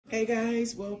Hey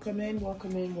guys, welcome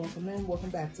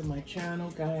back to my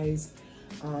channel, guys.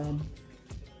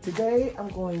 Today I'm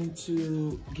going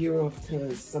to gear off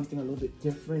to something a little bit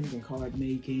different than card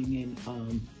making and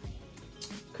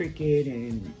Cricut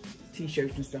and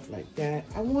t-shirts and stuff like that.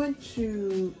 I want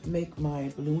to make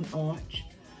my balloon arch.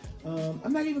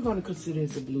 I'm not even going to consider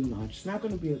this a balloon arch. It's not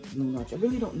going to be a balloon arch. I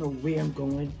really don't know where I'm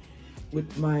going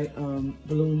with my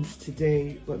balloons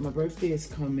today, but my birthday is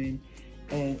coming.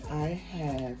 And I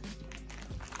have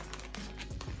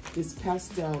this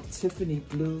pastel Tiffany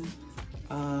blue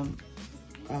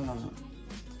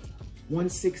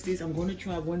 160s. I'm going to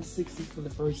try 160s for the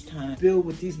first time. Build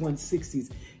with these 160s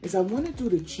is I want to do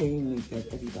the chain link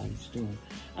that everybody's doing.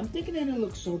 I'm thinking that it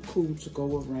looks so cool to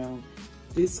go around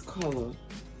this color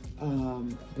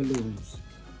balloons.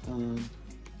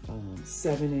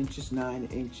 7 inches, 9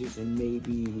 inches, and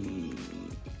maybe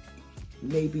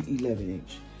 11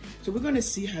 inch. So we're gonna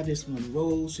see how this one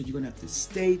rolls, so you're gonna have to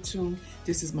stay tuned.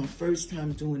 This is my first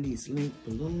time doing these link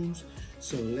balloons,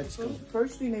 so let's go.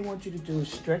 First thing they want you to do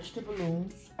is stretch the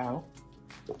balloons out,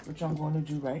 which I'm gonna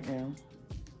do right now.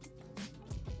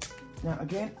 Now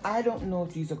again, I don't know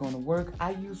if these are gonna work. I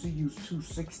usually use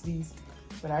 260s,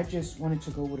 but I just wanted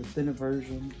to go with a thinner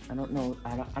version. I don't know,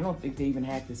 I don't think they even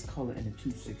had this color in the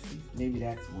 260s. Maybe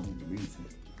that's one of the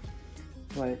reasons.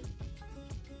 But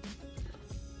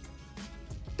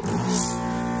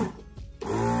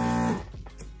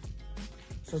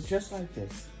so just like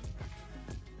this.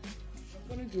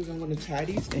 What I'm gonna do is I'm gonna tie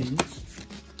these ends.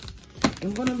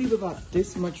 I'm gonna leave about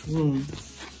this much room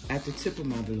at the tip of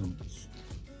my balloons.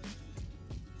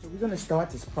 So we're gonna start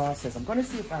this process. I'm gonna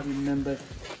see if I remember.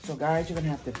 So guys, you're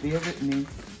gonna have to bear with me.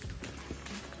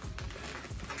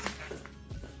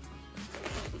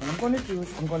 What I'm gonna do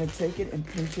is I'm gonna take it and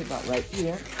pinch it about right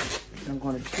here. And I'm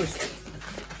gonna twist it.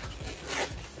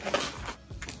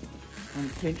 I'm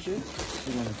gonna pinch it.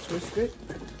 I'm gonna twist it.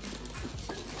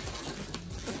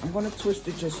 I'm gonna twist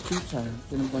it just 2 times.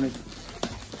 Then I'm gonna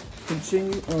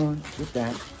continue on with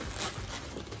that.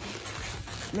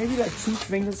 Maybe like 2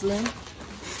 fingers length.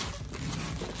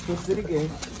 Twist it again.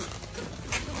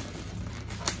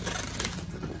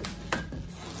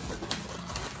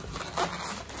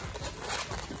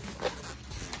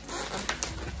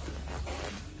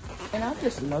 And I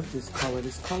just love this color.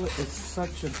 This color is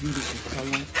such a beautiful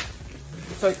color.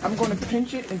 So I'm going to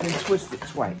pinch it and then twist it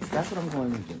twice. That's what I'm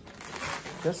going to do.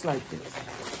 Just like this.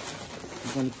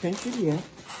 I'm going to pinch it here.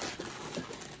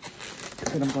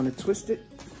 Then I'm going to twist it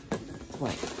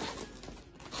twice.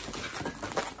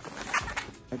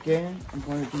 Again, I'm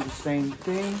going to do the same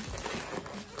thing.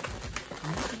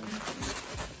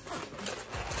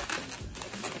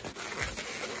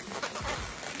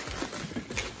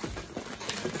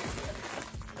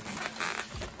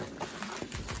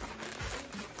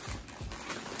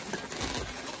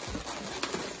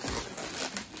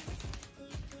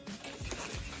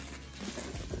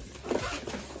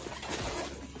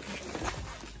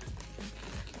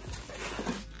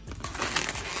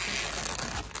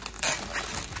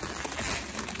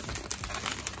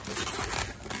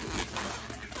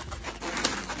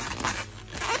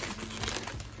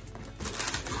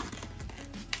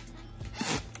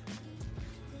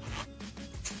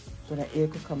 So that air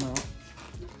could come out.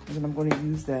 And then I'm going to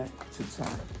use that to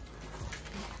tie.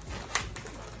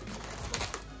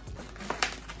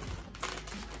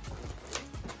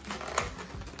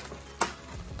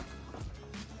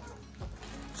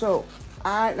 So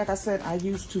like I said, I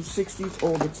use 260s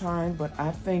all the time, but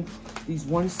I think these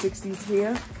 160s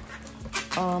here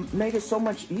made it so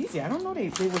much easier. I don't know, they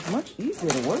was much easier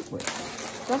to work with.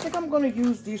 So I think I'm going to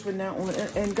use these for now on.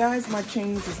 And guys, my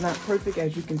change is not perfect,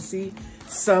 as you can see.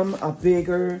 Some are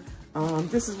bigger.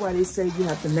 This is why they say you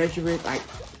have to measure it like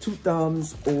 2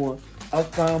 thumbs or a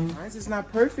thumb. Mine is not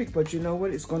perfect, but you know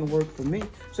what? It's going to work for me.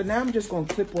 So now I'm just going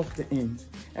to clip off the ends.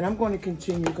 And I'm going to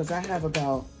continue because I have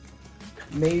about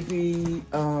maybe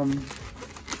 10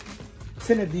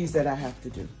 of these that I have to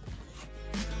do.